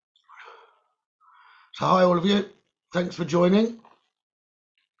So hi all of you, thanks for joining.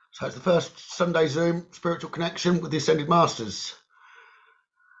 So it's the first Sunday Zoom Spiritual Connection with the Ascended Masters,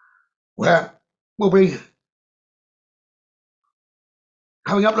 where we'll be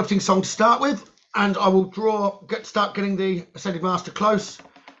having an uplifting song to start with, and I will start getting the Ascended Master close,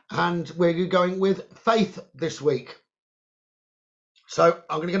 and we're going with Faith this week. So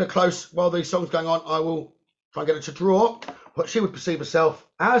I'm going to get her close while the song's going on. I will try and get her to draw what she would perceive herself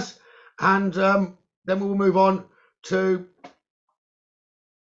as, and then we will move on to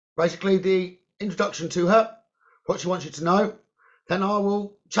basically the introduction to her, what she wants you to know. Then I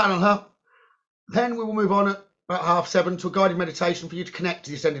will channel her. Then we will move on at about 7:30 to a guided meditation for you to connect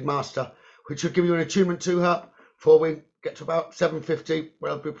to the Ascended Master, which should give you an attunement to her before we get to about 7:50, where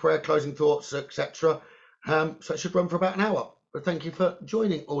there'll be prayer, closing thoughts, etc. So it should run for about an hour. But thank you for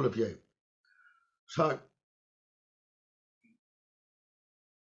joining, all of you. So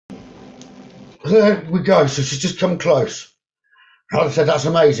there we go. So she's just come close. Like I said, that's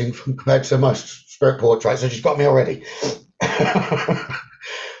amazing compared to most spirit portraits. So she's got me already.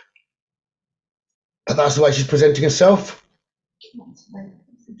 But that's the way she's presenting herself.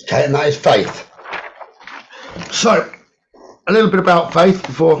 Okay, and that is Faith. So, a little bit about Faith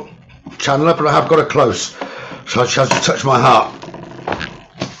before channel her, but I have got her close. So she has to touch my heart.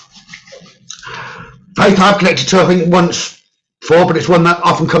 Faith I've connected to, I think, once before, but it's one that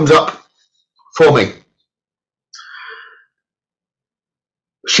often comes up for me.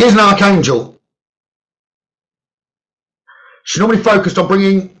 She is an archangel. She's normally focused on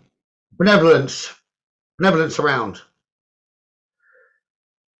bringing benevolence around.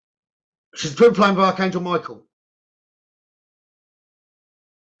 She's the twin flame of Archangel Michael.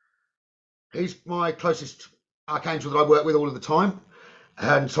 He's my closest archangel that I work with all of the time,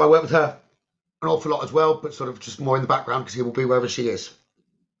 and so I work with her an awful lot as well, but sort of just more in the background because he will be wherever she is.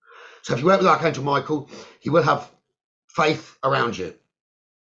 So if you work with Archangel Michael, he will have faith around you.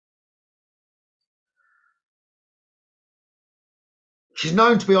 She's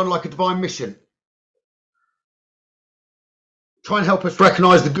known to be on like a divine mission. Try and help us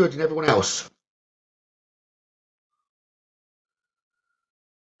recognise the good in everyone else.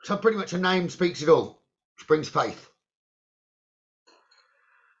 So pretty much her name speaks it all. She brings faith.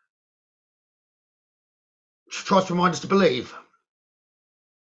 She tries to remind us to believe.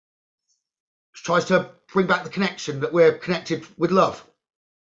 She tries to bring back the connection that we're connected with love.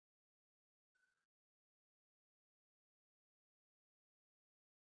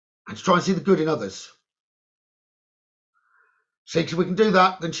 And to try and see the good in others. See, if we can do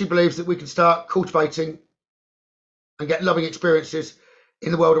that, then she believes that we can start cultivating and get loving experiences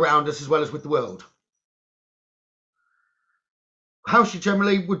in the world around us as well as with the world. How she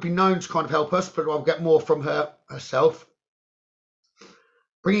generally would be known to kind of help us, but I'll get more from her herself.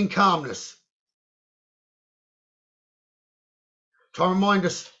 Bringing calmness. Try and remind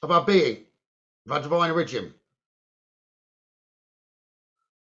us of our being, of our divine origin.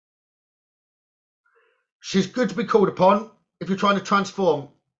 She's good to be called upon if you're trying to transform,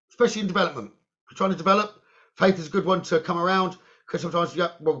 especially in development. If you're trying to develop, faith is a good one to come around, because sometimes,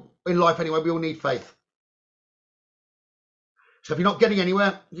 well, in life anyway, we all need faith. So if you're not getting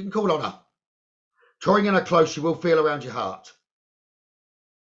anywhere, you can call on her. Drawing in her close, she will feel around your heart.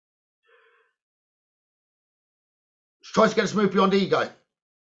 She tries to get us to move beyond ego,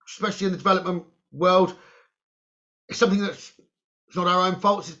 especially in the development world. It's something that's not our own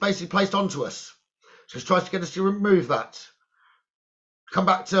fault, it's basically placed onto us. So she tries to get us to remove that. Come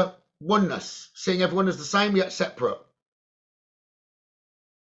back to oneness, seeing everyone as the same yet separate.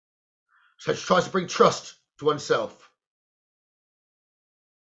 So she tries to bring trust to oneself.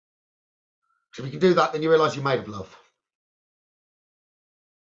 So if you can do that, then you realise you're made of love.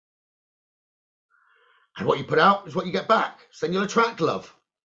 And what you put out is what you get back. So then you'll attract love.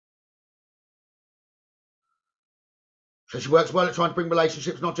 So she works well at trying to bring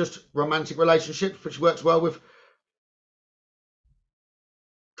relationships, not just romantic relationships, but she works well with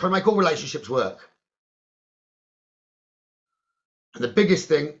trying to make all relationships work. And the biggest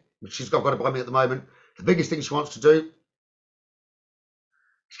thing, which she's got it by me at the moment, the biggest thing she wants to do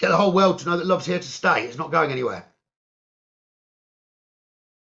is get the whole world to know that love's here to stay. It's not going anywhere.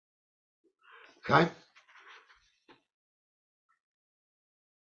 Okay?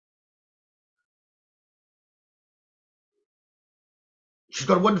 She's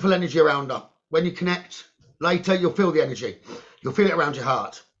got a wonderful energy around her. When you connect later, you'll feel the energy. You'll feel it around your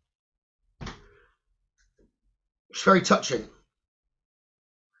heart. She's very touching.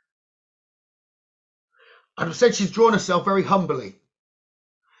 I've said she's drawn herself very humbly.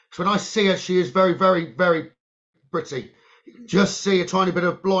 So when I see her, she is very, very, very pretty. You can just see a tiny bit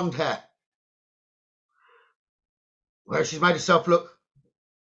of blonde hair. where she's made herself look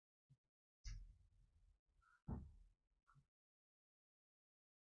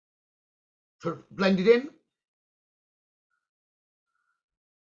sort of blended in.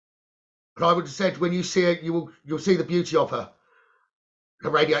 But I would have said when you see her, you'll see the beauty of her. It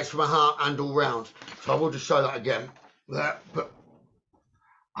radiates from her heart and all round. So I will just show that again. But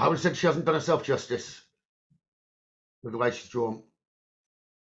I would have said she hasn't done herself justice with the way she's drawn.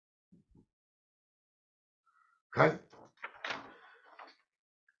 Okay.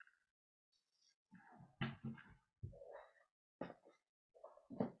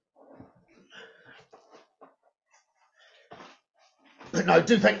 But no, I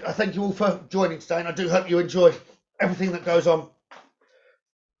thank you all for joining today, and I do hope you enjoy everything that goes on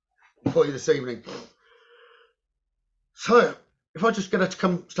for you this evening. So, if I just get her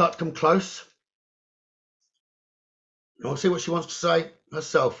to start to come close, I'll see what she wants to say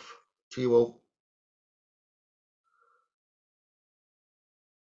herself to you all.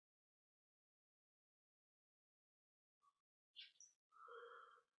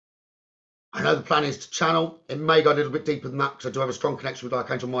 I know the plan is to channel. It may go a little bit deeper than that because I do have a strong connection with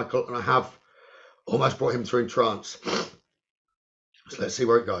Archangel Michael, and I have almost brought him through in trance. So let's see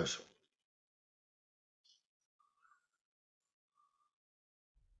where it goes.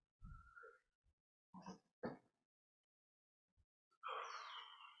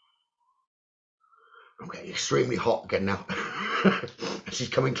 I'm getting extremely hot again now. She's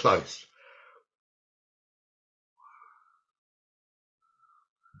coming close.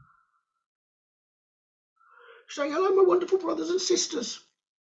 Saying hello, my wonderful brothers and sisters.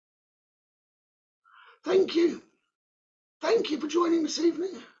 Thank you. Thank you for joining this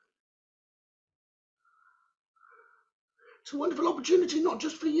evening. It's a wonderful opportunity, not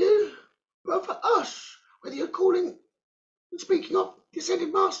just for you, but for us, whether you're calling and speaking of the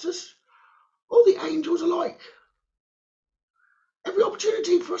Ascended Masters or the angels alike. Every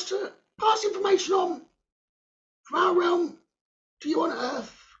opportunity for us to pass information on from our realm to you on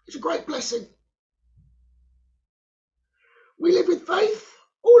Earth is a great blessing. We live with faith,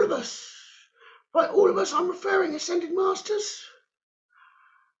 all of us. By all of us, I'm referring Ascended Masters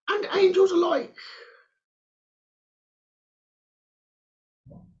and angels alike.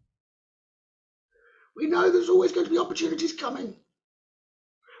 We know there's always going to be opportunities coming.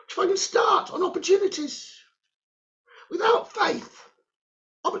 If I can start on opportunities, without faith,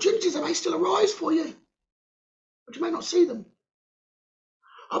 opportunities that may still arise for you, but you may not see them.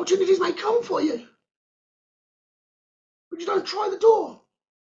 Opportunities may come for you, but you don't try the door.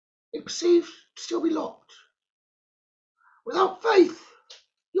 It's perceived to still be locked. Without faith,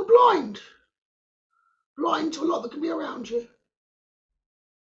 you're blind. Blind to a lot that can be around you.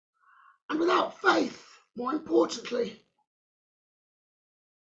 And without faith, more importantly,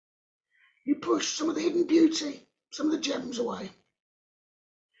 you push some of the hidden beauty, some of the gems away.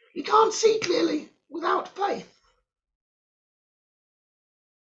 You can't see clearly without faith.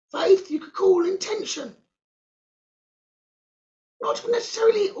 Faith you could call intention. Not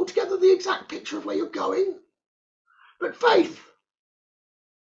necessarily altogether the exact picture of where you're going, but faith.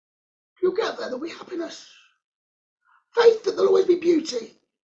 You'll get there, there'll be happiness. Faith that there'll always be beauty.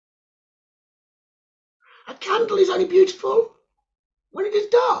 A candle is only beautiful when it is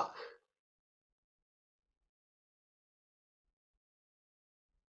dark.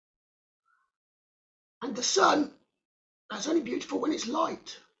 And the sun is only beautiful when it's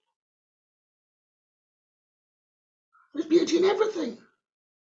light. There's beauty in everything.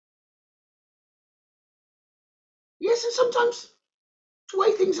 Yes, and sometimes to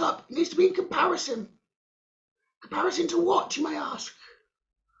weigh things up, it needs to be in comparison. Comparison to what, you may ask?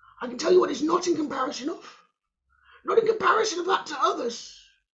 I can tell you what it's not in comparison of. Not in comparison of that to others.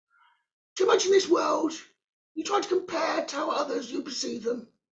 Too much in this world, you try to compare to how others you perceive them.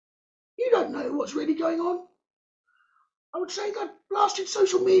 You don't know what's really going on. I would say that blasted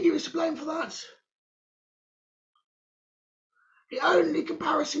social media is to blame for that. The only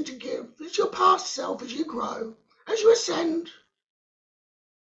comparison to give is your past self as you grow, as you ascend.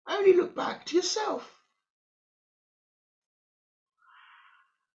 Only look back to yourself.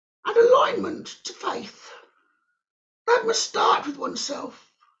 And alignment to faith. That must start with oneself.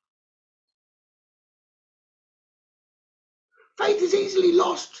 Faith is easily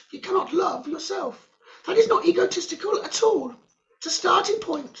lost if you cannot love yourself. That is not egotistical at all. It's a starting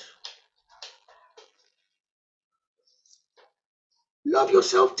point. Love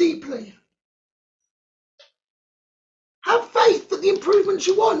yourself deeply. Have faith that the improvements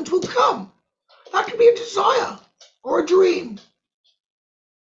you want will come. That can be a desire or a dream.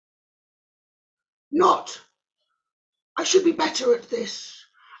 Not, I should be better at this,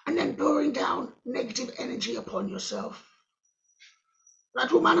 and then pouring down negative energy upon yourself. That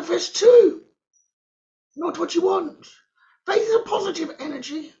will manifest too. Not what you want. Faith is a positive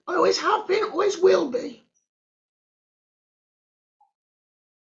energy. I always have been, always will be.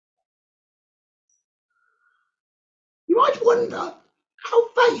 You might wonder how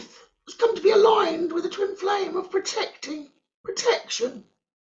faith has come to be aligned with the twin flame of protection,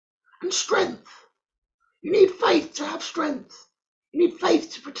 and strength. You need faith to have strength. You need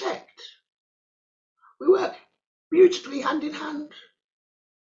faith to protect. We work beautifully hand in hand.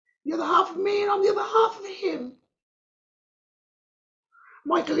 The other half of me and I'm the other half of him.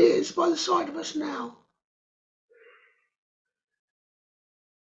 Michael is by the side of us now.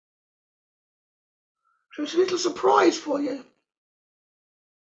 So it's a little surprise for you.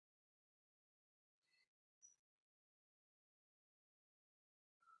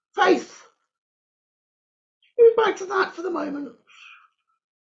 Faith. Move back to that for the moment.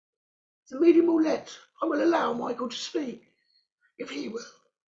 The medium I will allow Michael to speak, if he will.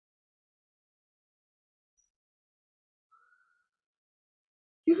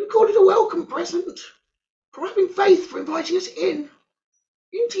 You can call it a welcome present for having faith, for inviting us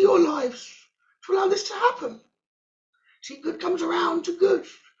into your lives to allow this to happen. See, good comes around to good.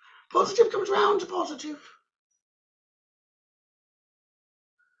 Positive comes around to positive.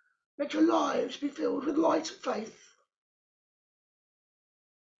 Let your lives be filled with light and faith.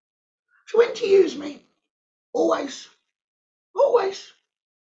 So when to use me? Always. Always.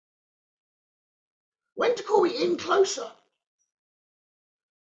 When to call me in closer?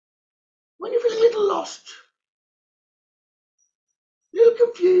 When you're feeling a little lost, a little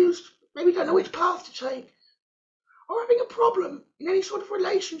confused, maybe don't know which path to take, or having a problem in any sort of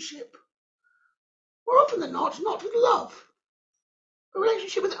relationship. More often than not with love, a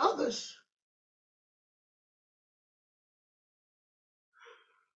relationship with others.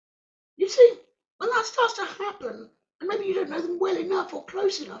 You see, when that starts to happen, and maybe you don't know them well enough or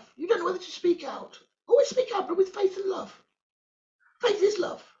close enough, you don't know whether to speak out. Always speak out, but with faith and love. Faith is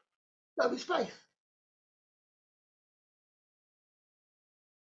love. Love is faith.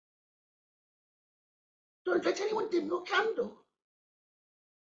 Don't let anyone dim your candle.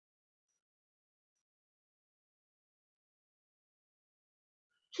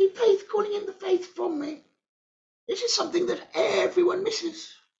 See, faith calling in the faith from me. This is something that everyone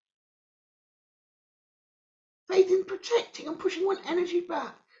misses. Faith in protecting and pushing one energy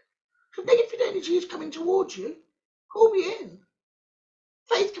back. If negative energy is coming towards you, call me in.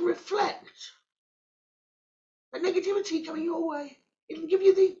 Faith can reflect the negativity coming your way. It can give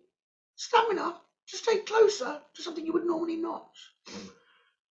you the stamina to stay closer to something you would normally not.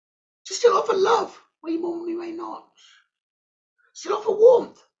 To still offer love where you normally may not. Still offer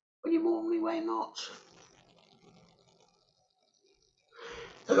warmth when you normally may not.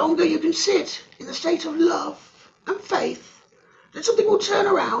 The longer you can sit in the state of love and faith that something will turn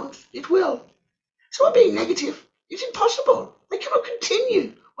around, it will. So by being negative, it's impossible. They cannot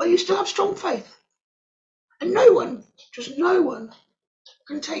continue while you still have strong faith. And no one, just no one,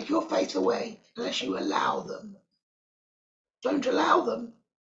 can take your faith away unless you allow them. Don't allow them.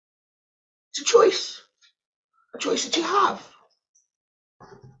 It's a choice that you have.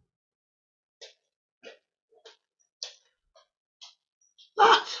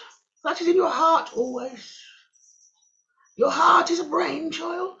 That is in your heart always. Your heart is a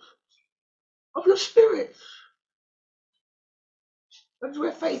brainchild of your spirit. That is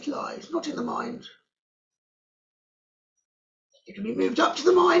where faith lies, not in the mind. It can be moved up to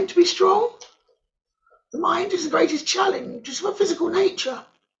the mind to be strong. The mind is the greatest challenge, just of a physical nature.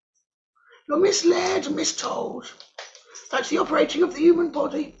 You're misled and mistold. That's the operating of the human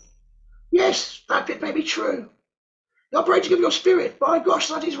body. Yes, that bit may be true. The operating of your spirit, by gosh,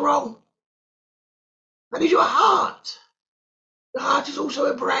 that is wrong. That is your heart. The heart is also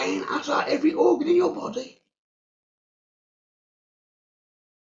a brain, as are every organ in your body.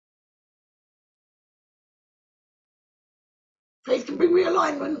 Faith can bring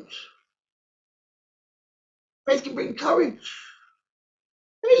realignment. Faith can bring courage.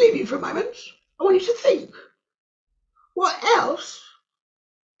 Let me leave you for a moment. I want you to think. What else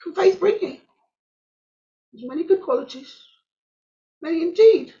can faith bring you? There's many good qualities. Many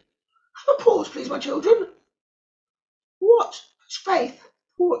indeed. Have a pause, please, my children. What has faith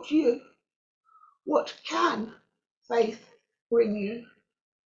taught you? What can faith bring you?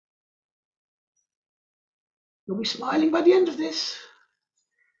 You'll be smiling by the end of this.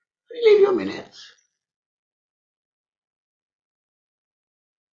 Let me leave you a minute.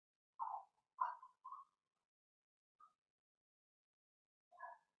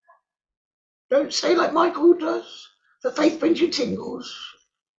 Don't say like Michael does, that faith brings you tingles.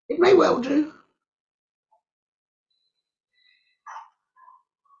 It may well do.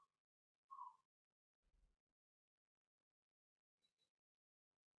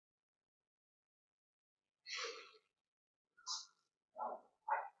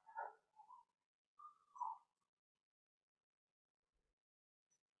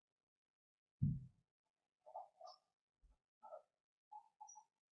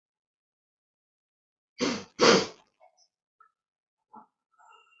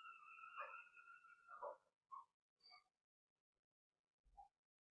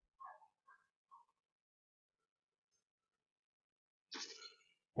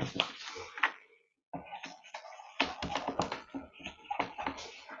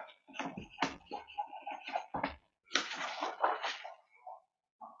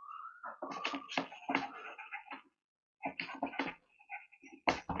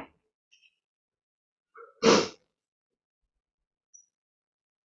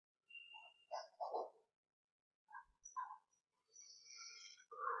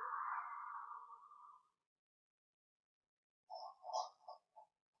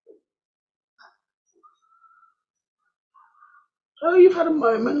 So you've had a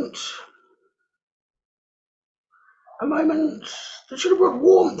moment that should have brought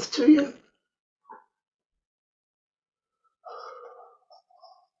warmth to you.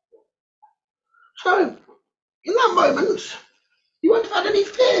 So, in that moment, you won't have had any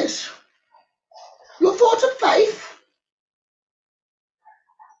fears. Your thought of faith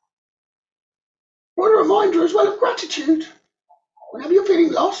brought a reminder as well of gratitude. Whenever you're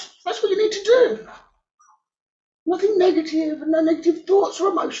feeling lost, that's what you need to do. Nothing negative and no negative thoughts or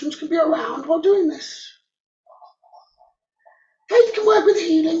emotions can be around while doing this. Faith can work with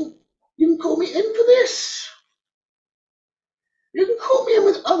healing. You can call me in for this. You can call me in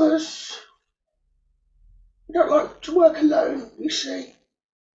with others. I don't like to work alone, you see.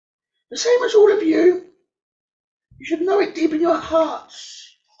 The same as all of you. You should know it deep in your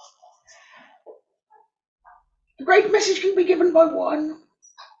hearts. The great message can be given by one.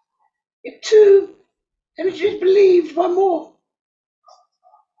 If two, then it is believed by more.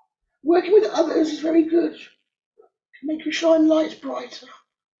 Working with others is very good. It can make you shine lights brighter.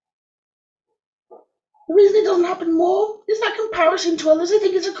 The reason it doesn't happen more is that comparison to others. They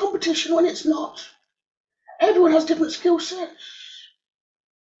think it's a competition when it's not. Everyone has different skill sets.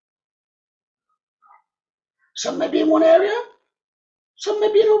 Some may be in one area, some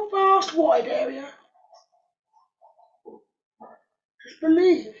may be in a vast, wide area. Just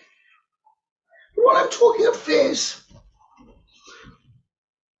believe. But while I'm talking of fears,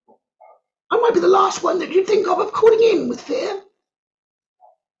 I might be the last one that you'd think of calling in with fear.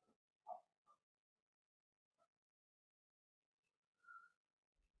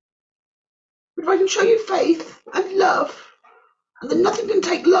 But if I can show you faith and love, and then nothing can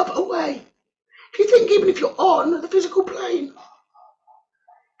take love away. If you think even if you're on the physical plane,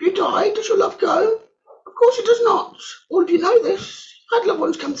 if you die, does your love go? Of course it does not. All of you know this. You've had loved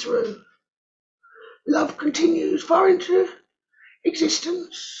ones come through. Love continues far into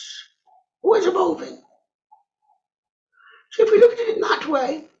existence, always evolving. So if we look at it in that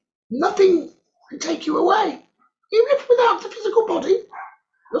way, nothing can take you away. Even if without the physical body,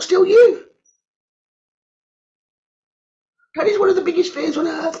 you're still you. That is one of the biggest fears on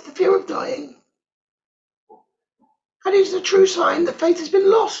earth, the fear of dying. That is the true sign that faith has been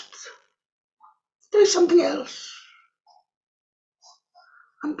lost. There's something else.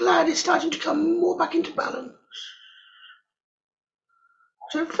 I'm glad it's starting to come more back into balance.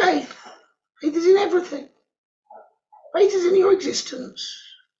 So faith is in everything. Faith is in your existence.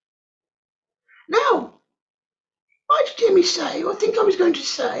 Now, why did you hear me say, or think I was going to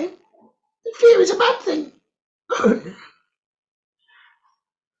say, that fear is a bad thing? Fear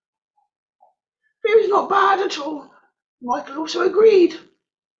is not bad at all. Michael also agreed.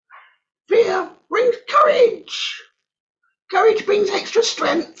 Fear brings courage. Courage brings extra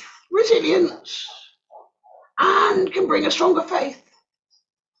strength, resilience, and can bring a stronger faith.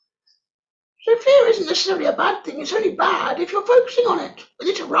 So fear isn't necessarily a bad thing. It's only bad if you're focusing on it. When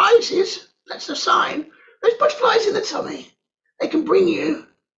it arises, that's a sign. Those butterflies in the tummy, they can bring you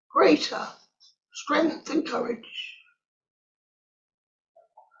greater strength and courage.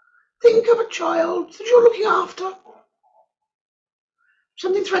 Think of a child that you're looking after. If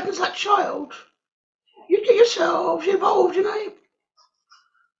something threatens that child, you get yourselves involved in a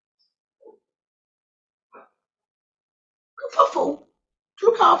kerfuffle to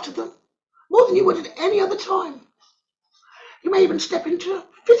look after them more than you would at any other time. You may even step into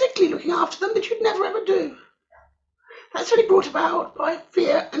physically looking after them that you'd never ever do. That's only brought about by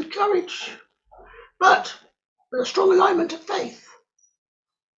fear and courage, but with a strong alignment of faith.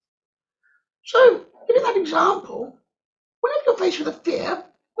 So, giving that example, whenever you're faced with a fear,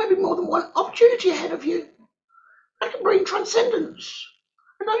 there may be more than one opportunity ahead of you that can bring transcendence.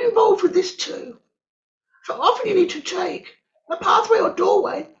 And I'm involved with this too. So often you need to take the pathway or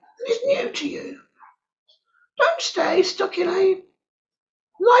doorway that is new to you. Don't stay stuck in a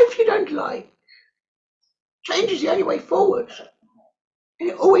life you don't like. Change is the only way forward, and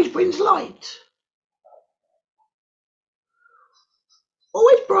it always brings light.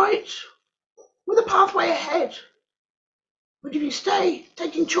 Always bright, with a pathway ahead. But if you stay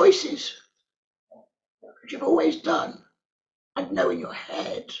taking choices, which you've always done, and know in your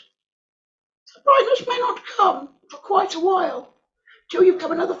head, the brightness may not come for quite a while, till you've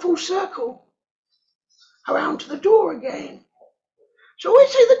come another full circle around to the door again. So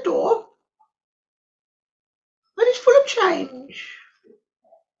always say the door that is full of change,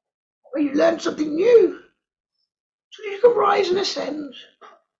 where you learn something new, so that you can rise and ascend.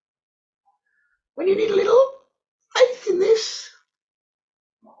 When you need a little faith in this,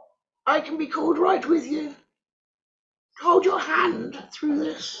 I can be called right with you to hold your hand through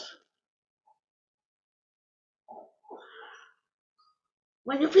this.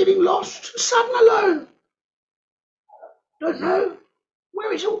 When you're feeling lost, sad and alone, don't know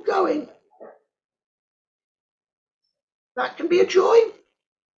where it's all going, that can be a joy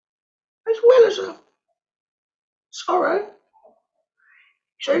as well as a sorrow.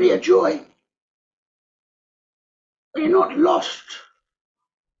 It's only a joy when you're not lost.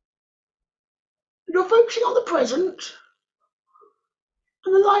 You're focusing on the present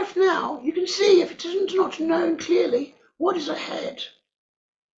and the life now. You can see, if it isn't not known clearly, what is ahead.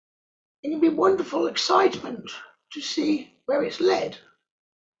 It can be wonderful excitement to see where it's led.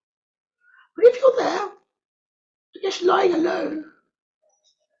 But if you're there, just lying alone,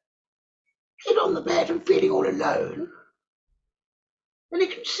 head on the bed and feeling all alone, then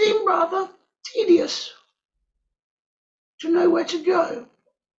it can seem rather tedious to know where to go.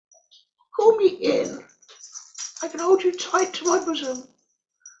 Call me in. I can hold you tight to my bosom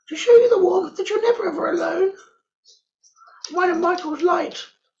to show you the warmth that you're never ever alone. Mine and Michael's light,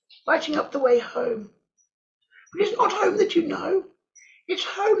 lighting up the way home. But it's not home that you know. It's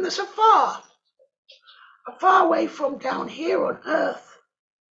home that's afar, a far way from down here on earth.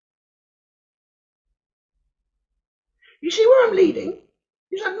 You see where I'm leading?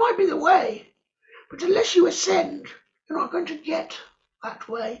 Yes, that might be the way, but unless you ascend, you're not going to get that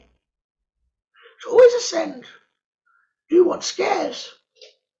way. So always ascend. Do what scares.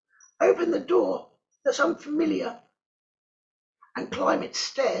 Open the door that's unfamiliar and climb its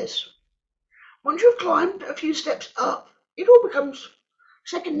stairs. Once you've climbed a few steps up, it all becomes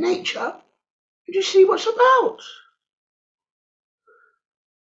second nature, and you see what's about.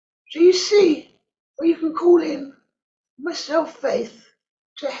 So you see where you can call in myself faith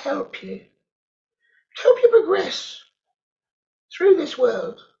to help you progress through this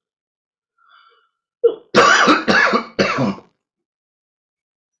world.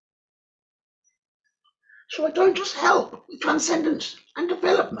 So I don't just help with transcendence and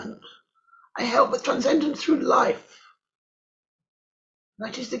development. I help with transcendence through life.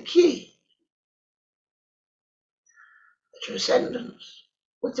 That is the key. The transcendence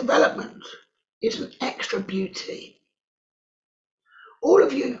with development is an extra beauty. All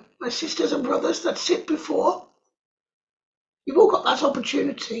of you, my sisters and brothers that sit before, you've all got that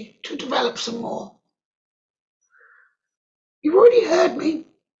opportunity to develop some more. You've already heard me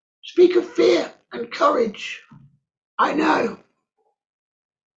speak of fear and courage. I know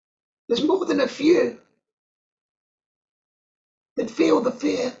there's more than a few that feel the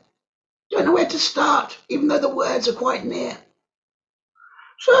fear, don't know where to start, even though the words are quite near.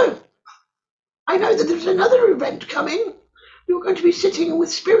 So, I know that there's another event coming. You're going to be sitting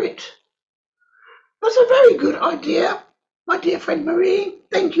with Spirit. That's a very good idea, my dear friend Marie.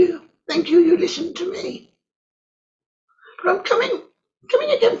 Thank you. Thank you, you listened to me. But I'm coming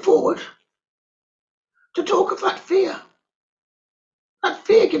again forward to talk of that fear. That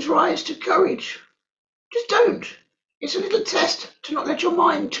fear gives rise to courage. Just don't. It's a little test to not let your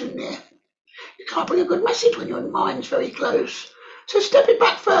mind too near. You can't bring a good message when your mind's very close. So step it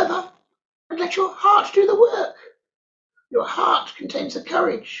back further and let your heart do the work. Your heart contains the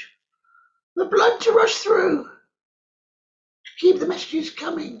courage, the blood to rush through, to keep the messages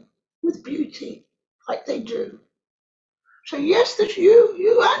coming with beauty like they do. So yes, there's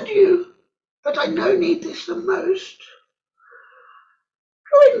you and you, but I know need this the most.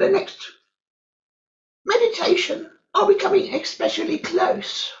 During the next meditation, I'll be coming especially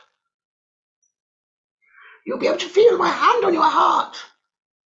close. You'll be able to feel my hand on your heart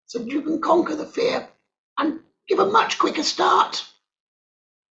so that you can conquer the fear and give a much quicker start.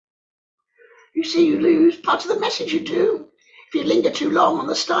 You see, you lose part of the message, you do, if you linger too long on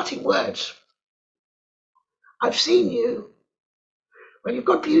the starting words. I've seen you. When you've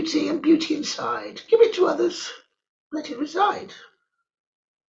got beauty and beauty inside, give it to others. Let it reside.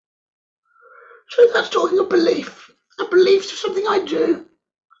 So that's talking of belief. And belief's something I do.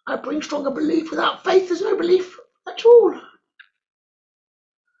 I bring stronger belief. Without faith, there's no belief at all.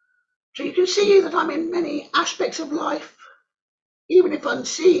 So you can see that I'm in many aspects of life, even if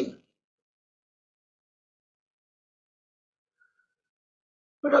unseen.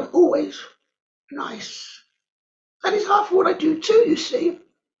 But I'm always nice. That is half of what I do too, you see.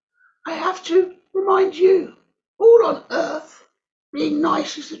 I have to remind you, all on earth, being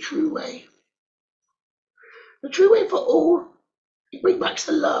nice is the true way. The true way for all, it brings back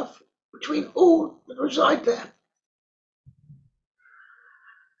the love between all that reside there.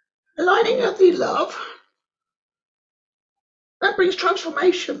 Aligning of the love, that brings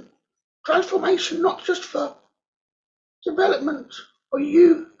transformation. Transformation not just for development or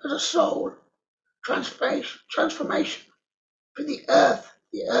you as a soul, transformation for the earth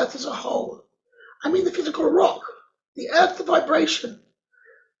as a whole. I mean the physical rock, the earth, the vibration,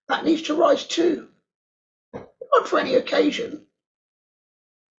 that needs to rise too. Not for any occasion,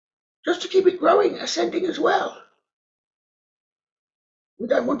 just to keep it growing, ascending as well. We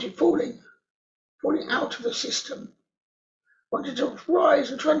don't want it falling out of the system. We want it to rise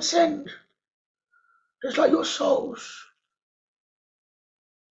and transcend, just like your souls.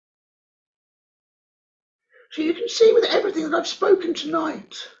 So you can see with everything that I've spoken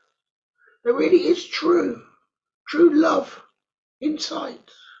tonight, there really is true love inside.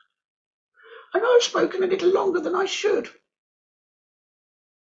 I know I've spoken a little longer than I should.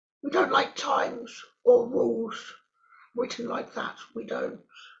 We don't like times or rules written like that. We don't.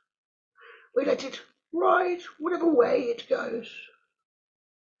 We let it ride whatever way it goes.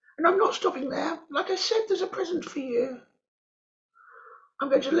 And I'm not stopping there. Like I said, there's a present for you. I'm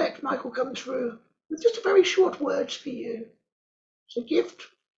going to let Michael come through with just a very short words for you. It's a gift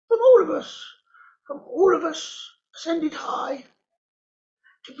from all of us ascended high,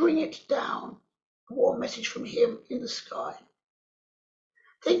 to bring it down, a warm message from him in the sky.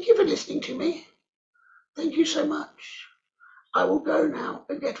 Thank you for listening to me. Thank you so much. I will go now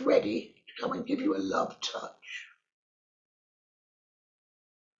and get ready to come and give you a love touch.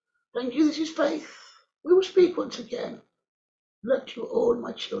 Thank you, this is Faith. We will speak once again. Love to you all,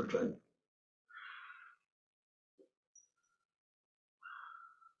 my children.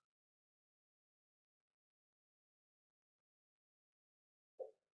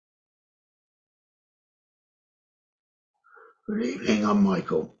 Good evening, I'm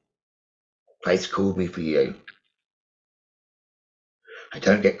Michael. Faith called me for you. I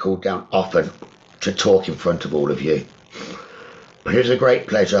don't get called down often to talk in front of all of you, but it's a great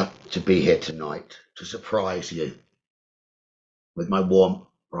pleasure to be here tonight to surprise you with my warm,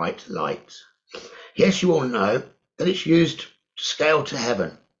 bright light. Yes, you all know that it's used to scale to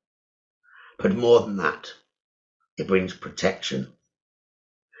heaven, but more than that, it brings protection.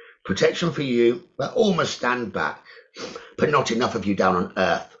 Protection for you that almost stand back, but not enough of you down on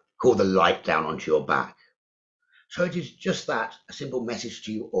earth call the light down onto your back. So it is just that, a simple message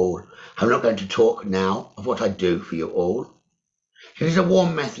to you all. I'm not going to talk now of what I do for you all. It is a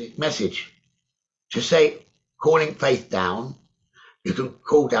warm message to say, calling Faith down, you can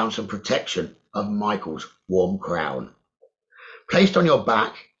call down some protection of Michael's warm crown. Placed on your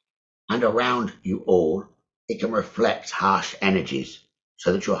back and around you all, it can reflect harsh energies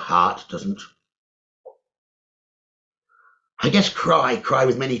so that your heart doesn't, I guess, cry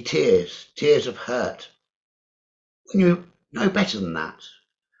with many tears of hurt. When you know better than that.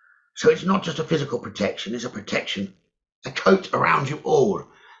 So it's not just a physical protection, it's a protection, a coat around you all.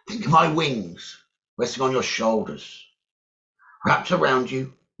 Think of my wings resting on your shoulders, wrapped around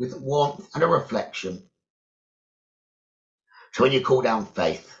you with warmth and a reflection. So when you call down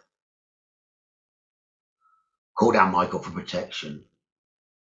Faith, call down Michael for protection.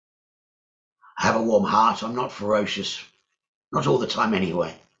 I have a warm heart, I'm not ferocious, not all the time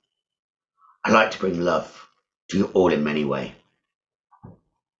anyway. I like to bring love to you all in many ways.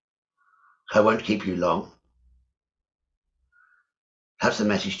 I won't keep you long. That's the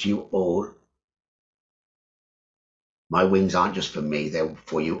message to you all. My wings aren't just for me, they're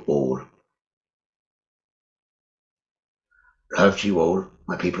for you all. Love to you all,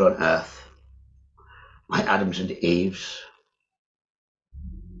 my people on earth, my Adams and Eves.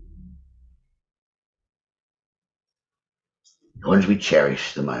 The ones we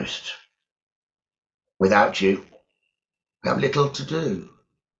cherish the most. Without you, we have little to do.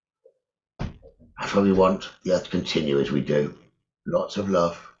 That's why we want the earth to continue as we do. Lots of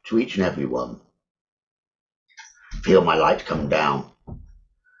love, to each and every one. Feel my light come down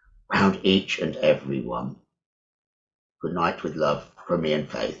round each and every one. Good night with love from me and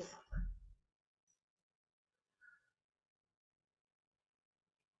Faith.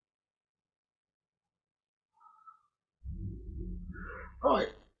 Right.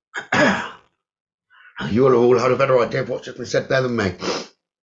 You all had a better idea of what's just been said there than me.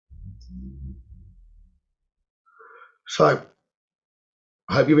 So,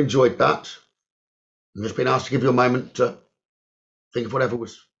 I hope you've enjoyed that. I've just been asked to give you a moment to think of whatever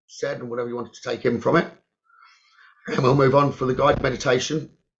was said and whatever you wanted to take in from it. And we'll move on for the guided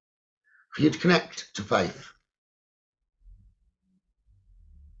meditation for you to connect to Faith.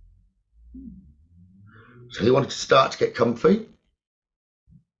 So you wanted to start to get comfy.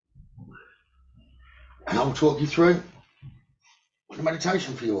 And I'll talk you through the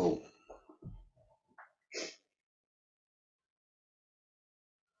meditation for you all.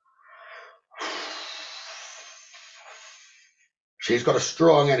 She's got a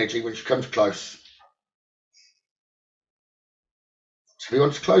strong energy when she comes close. So if you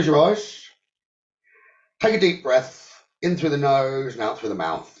want to close your eyes, take a deep breath in through the nose and out through the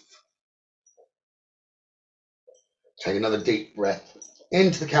mouth. Take another deep breath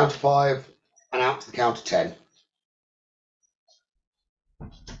into the count of 5 and out to the count of 10.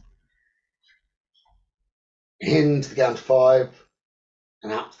 Into the count of 5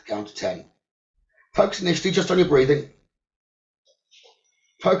 and out to the count of 10. Focus initially just on your breathing.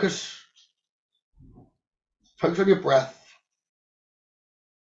 Focus on your breath.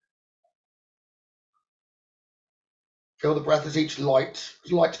 Feel the breath as each light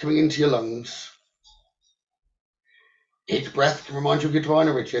coming into your lungs. Each breath can remind you of your divine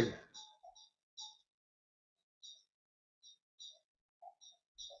origin.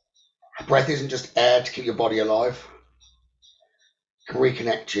 Breath isn't just air to keep your body alive. It can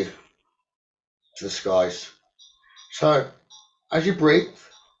reconnect you to the skies. So, as you breathe,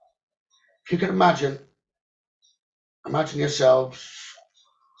 if you can imagine yourselves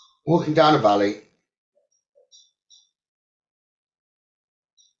walking down a valley.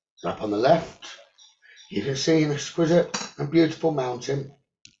 Up on the left, you can see an exquisite and beautiful mountain.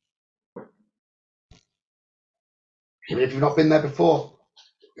 Even if you've not been there before,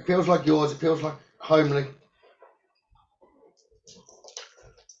 it feels like yours, it feels like homely.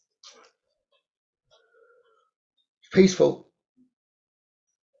 It's peaceful.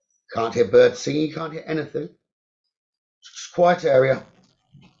 Can't hear birds singing, you can't hear anything. It's just a quiet area.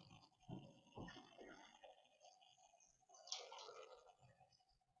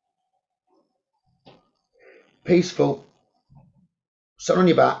 Peaceful. Sun on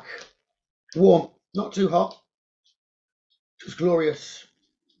your back. Warm, not too hot. Just glorious.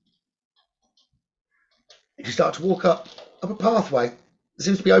 You start to walk up a pathway that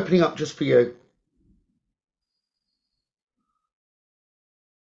seems to be opening up just for you.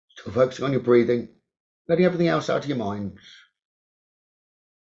 Still focusing on your breathing, letting everything else out of your mind.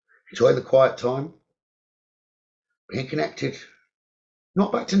 Enjoy the quiet time. Being connected,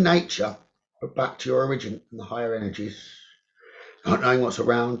 not back to nature, but back to your origin and the higher energies. Not knowing what's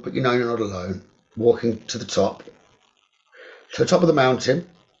around, but you know you're not alone. Walking to the top of the mountain.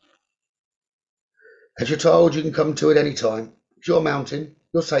 As you're told, you can come to at any time. It's your mountain,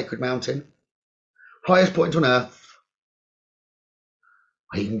 your sacred mountain, highest point on earth,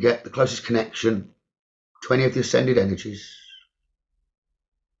 where you can get the closest connection to any of the ascended energies.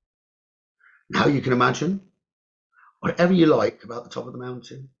 Now you can imagine whatever you like about the top of the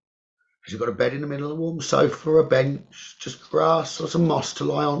mountain. If you've got a bed in the middle, a warm sofa or a bench, just grass or some moss to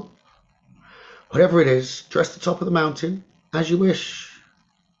lie on. Whatever it is, dress the top of the mountain as you wish.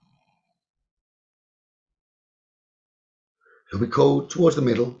 You'll be called towards the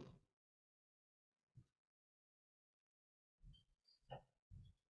middle.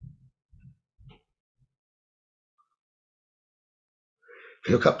 If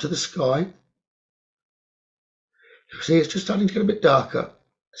you look up to the sky, you'll see it's just starting to get a bit darker.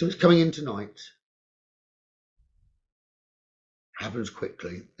 So it's coming into night. It happens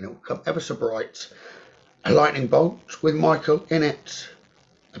quickly and it will come ever so bright. A lightning bolt with Michael in it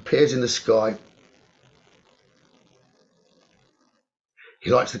appears in the sky. He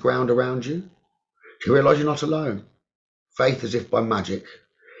lights the ground around you. You realise you're not alone. Faith, as if by magic,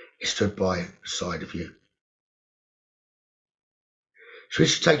 is stood by the side of you. She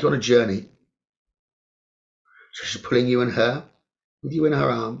wishes to take you on a journey. So she's pulling you and her, with you in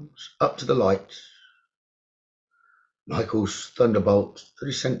her arms, up to the light. Michael's thunderbolt that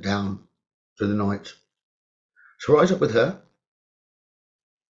is sent down through the night. So rise up with her.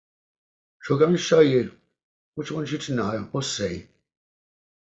 She'll go and show you what she wants you to know or see.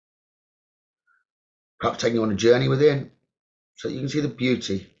 perhaps taking you on a journey within so that you can see the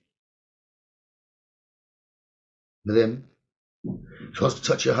beauty within. She wants to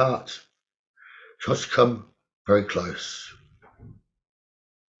touch your heart. She wants to come very close.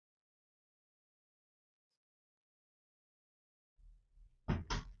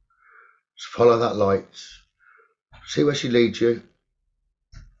 Just follow that light. See where she leads you.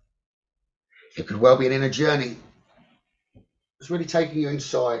 It could well be an inner journey. It's really taking you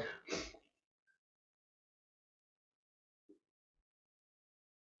inside.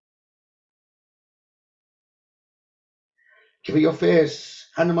 Give her your fears.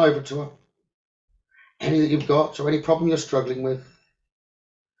 Hand them over to her. Any that you've got or any problem you're struggling with.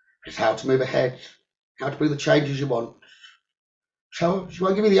 Just how to move ahead. How to bring the changes you want. She won't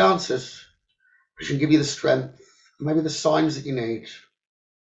give you the answers, but she'll give you the strength. Maybe the signs that you need.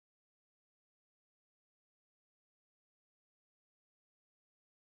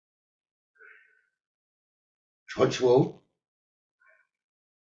 She wants you all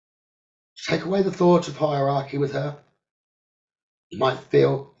to take away the thoughts of hierarchy with her. You might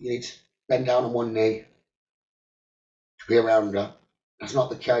feel you need to bend down on one knee to be around her. That's not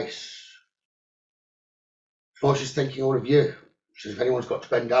the case. Before she's thinking all of you. She says if anyone's got to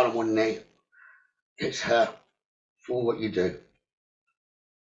bend down on one knee, it's her for what you do.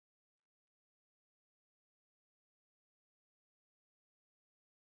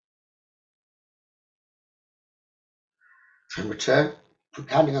 So in return for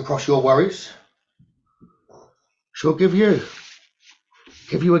handing across your worries, she'll give you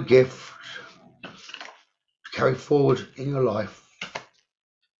a gift to carry forward in your life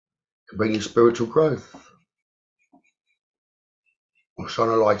and bring you spiritual growth. Or shine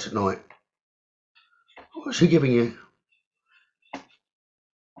a light at night. What's she giving you?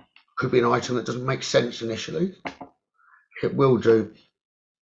 Could be an item that doesn't make sense initially. It will do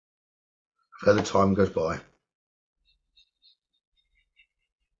further time goes by.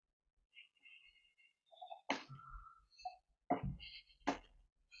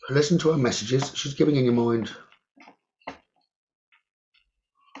 Listen to her messages she's giving in your mind.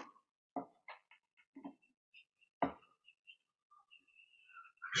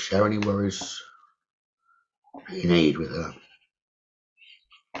 Share any worries you need with her.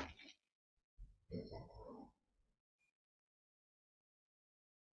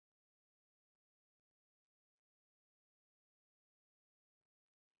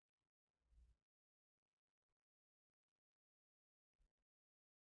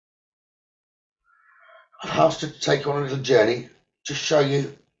 I've asked her to take you on a little journey to show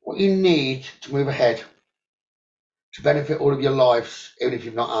you what you need to move ahead, to benefit all of your lives, even if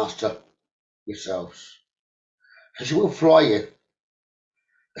you've not asked her yourselves. So she will fly you,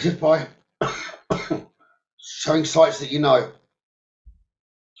 as if by showing sights that you know.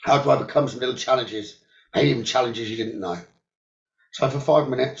 How do I overcome some little challenges, maybe even challenges you didn't know? So for 5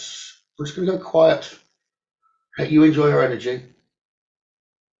 minutes, we're just going to go quiet, let you enjoy her energy.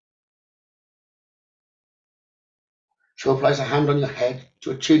 She'll place a hand on your head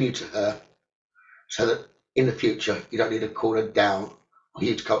to attune you to her, so that in the future you don't need to call her down or you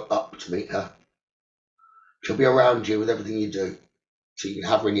need to go up to meet her. She'll be around you with everything you do, so you can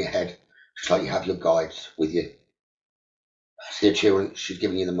have her in your head, just like you have your guides with you. That's the attunement she's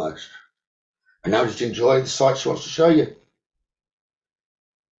giving you the most. And now just enjoy the sights she wants to show you.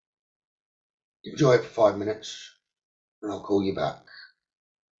 Enjoy it for 5 minutes, and I'll call you back.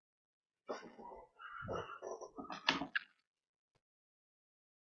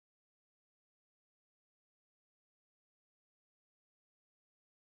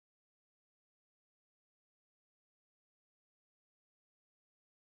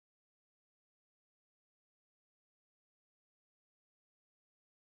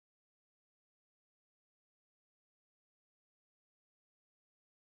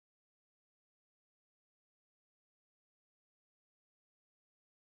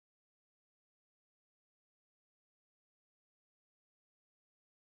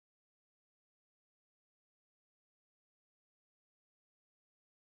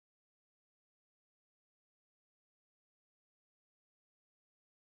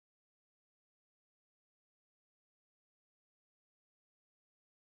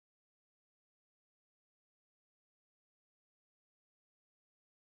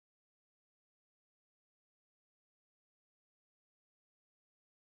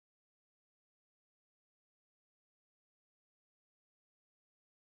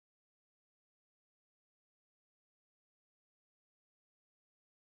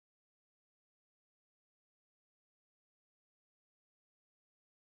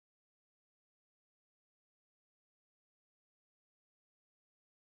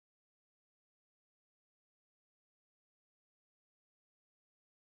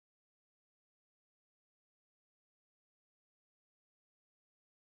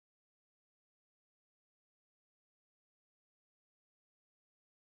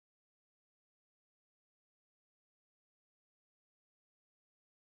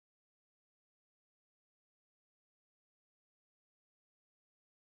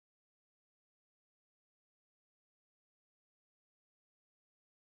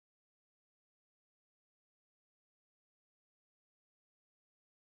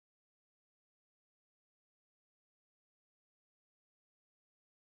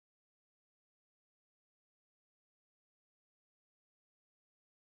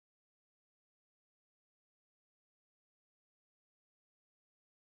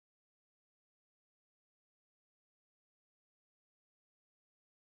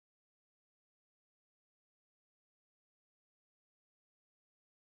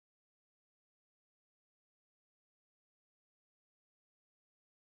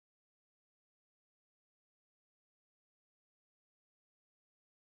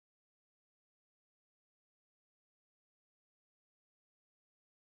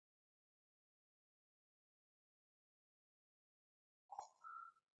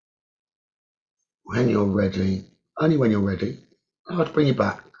 When you're ready, only when you're ready, I'd like to bring you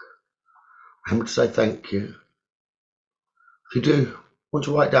back. I want to say thank you. If you do want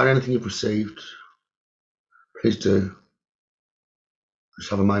to write down anything you've received, please do. Just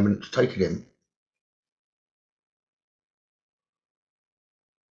have a moment to take it in.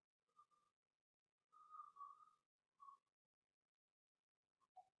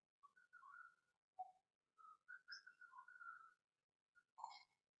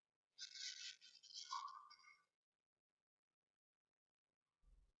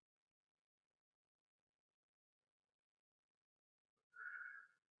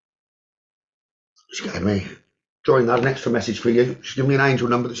 She gave me, during that, an extra message for you. She's given me an angel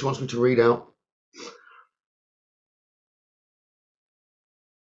number that she wants me to read out.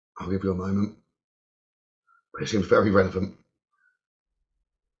 I'll give you a moment. But it seems very relevant.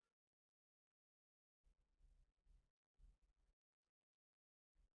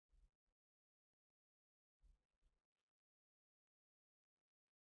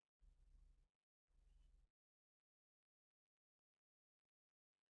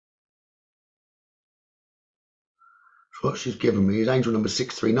 So what she's given me is angel number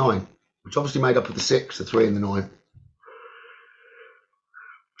 639, which obviously made up of the 6, the 3 and the 9.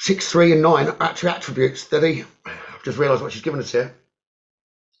 6, 3 and 9 are actually attributes that I've just realised what she's given us here.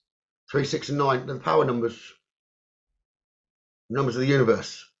 3, 6 and 9, they're the power numbers. Numbers of the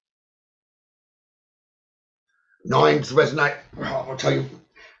universe. 9s resonate. I'll tell you.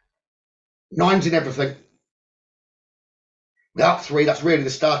 9's in everything. Without 3, that's really the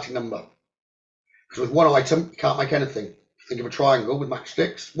starting number. Because with one item, you can't make anything. If you think of a triangle with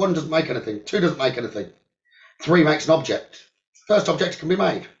matchsticks, 1 doesn't make anything, 2 doesn't make anything. 3 makes an object. First object can be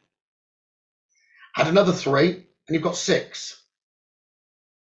made. Add another 3, and you've got 6.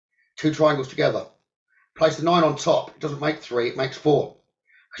 2 triangles together. Place the 9 on top, it doesn't make 3, it makes 4.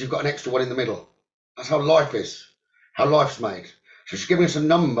 Because you've got an extra 1 in the middle. That's how life is, how life's made. So she's giving us a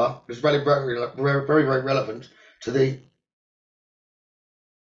number that's very, very relevant to the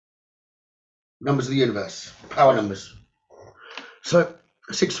numbers of the universe, power numbers. So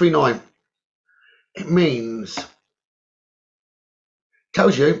 639, it means,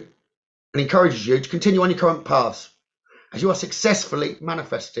 tells you and encourages you to continue on your current paths as you are successfully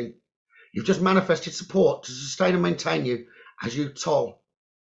manifesting. You've just manifested support to sustain and maintain you as you toil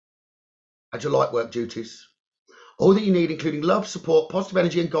at your light work duties. All that you need, including love, support, positive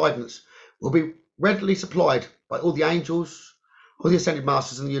energy and guidance, will be readily supplied by all the angels, all the ascended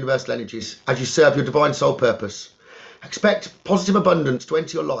masters and the universal energies as you serve your divine soul purpose. Expect positive abundance to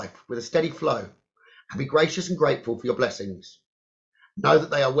enter your life with a steady flow and be gracious and grateful for your blessings. Know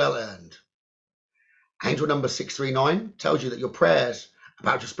that they are well earned. Angel number 639 tells you that your prayers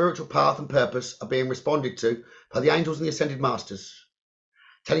about your spiritual path and purpose are being responded to by the angels and the ascended masters,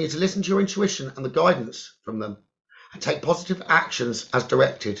 telling you to listen to your intuition and the guidance from them and take positive actions as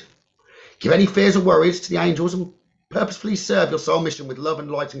directed. Give any fears or worries to the angels and purposefully serve your soul mission with love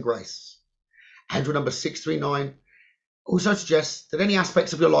and light and grace. Angel number 639 also suggests that any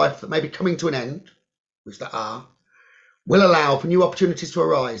aspects of your life that may be coming to an end, which there are, will allow for new opportunities to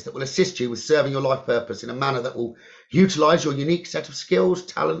arise that will assist you with serving your life purpose in a manner that will utilize your unique set of skills,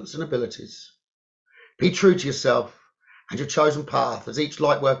 talents, and abilities. Be true to yourself and your chosen path as each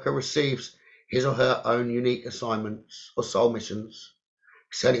light worker receives his or her own unique assignments or soul missions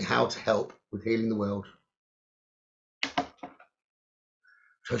concerning how to help with healing the world.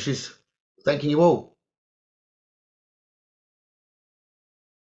 So she's thanking you all.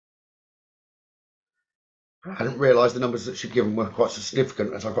 I hadn't realised the numbers that she'd given were quite so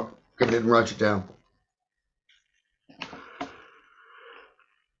significant as I got given it and wrote it down.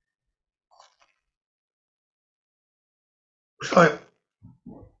 So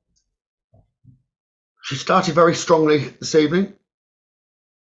she started very strongly this evening,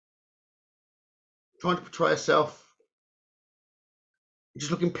 trying to portray herself just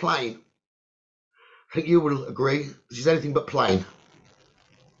looking plain. I think you will agree she's anything but plain.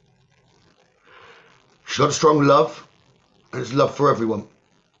 She's got a strong love, and it's love for everyone.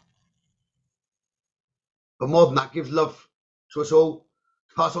 But more than that, gives love to us all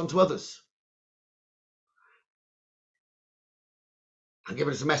to pass on to others. And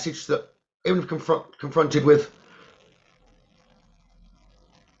giving us a message that even if confronted with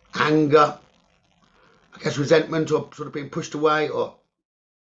anger, I guess resentment, or sort of being pushed away, or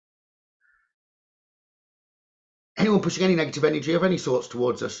anyone pushing any negative energy of any sorts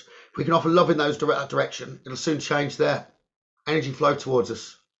towards us, if we can offer love in that direction, it'll soon change their energy flow towards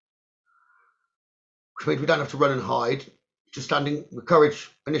us. Which means we don't have to run and hide, just standing with courage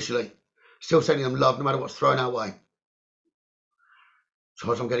initially, still sending them love no matter what's thrown our way. So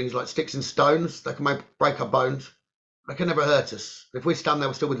what I'm getting is like sticks and stones. They can break our bones. They can never hurt us. If we stand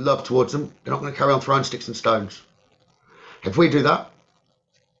there still with love towards them, they're not going to carry on throwing sticks and stones. If we do that,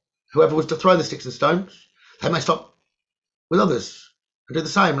 whoever was to throw the sticks and stones, they may stop with others and do the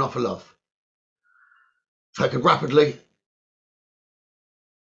same and offer love. So it can rapidly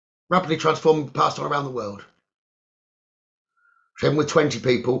transform and pass on around the world. So even with 20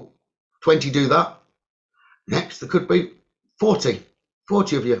 people, 20 do that. Next, there could be 40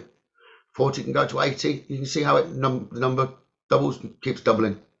 of you. 40 can go to 80. You can see how the number doubles and keeps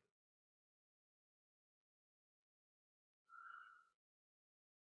doubling.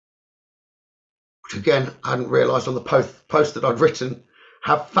 Which again, I hadn't realised on the post that I'd written,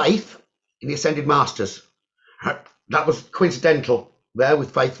 have faith in the Ascended Masters. That was coincidental there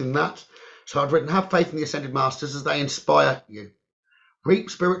with faith in that. So I'd written, have faith in the Ascended Masters as they inspire you.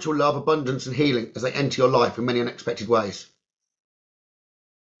 Reap spiritual love, abundance and healing as they enter your life in many unexpected ways.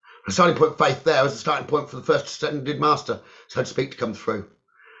 The starting point, faith, there was the starting point for the first Ascended Master, so to speak, to come through.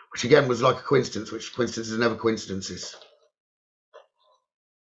 Which again was like a coincidence, which coincidences are never coincidences.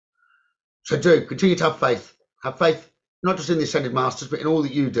 So do continue to have faith. Have faith not just in the Ascended Masters, but in all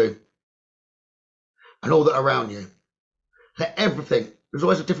that you do and all that are around you. Let everything, there's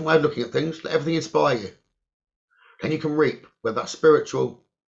always a different way of looking at things, let everything inspire you. Then you can reap, whether that's spiritual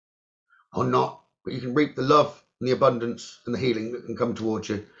or not, but you can reap the love and the abundance and the healing that can come towards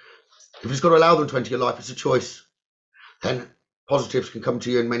you. If you've got to allow them to enter your life, it's a choice. Then positives can come to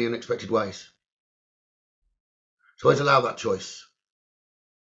you in many unexpected ways. So always allow that choice.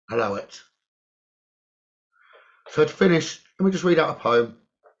 Allow it. So to finish, let me just read out a poem.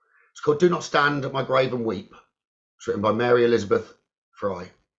 It's called Do Not Stand at My Grave and Weep. It's written by Mary Elizabeth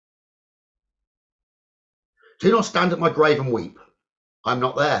Fry. Do not stand at my grave and weep. I am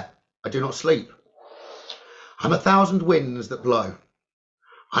not there. I do not sleep. I'm 1,000 winds that blow.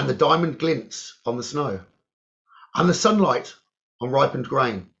 I'm the diamond glints on the snow. I'm the sunlight on ripened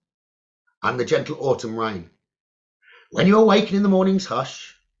grain. I'm the gentle autumn rain. When you awaken in the morning's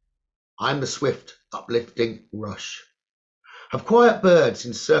hush, I'm the swift uplifting rush of quiet birds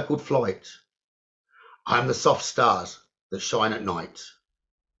in circled flight. I'm the soft stars that shine at night.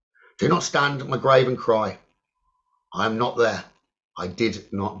 Do not stand at my grave and cry. I am not there. I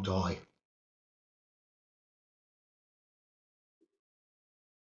did not die.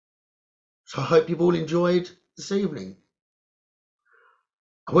 So I hope you've all enjoyed this evening.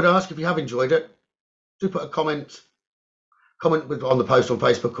 I would ask if you have enjoyed it, do put a comment on the post on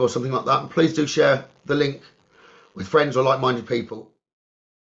Facebook or something like that, and please do share the link with friends or like-minded people.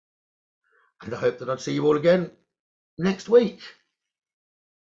 And I hope that I'd see you all again next week.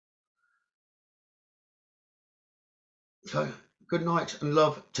 So good night and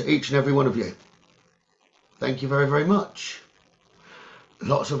love to each and every one of you. Thank you very, very much.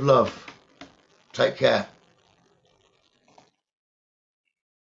 Lots of love. Take care.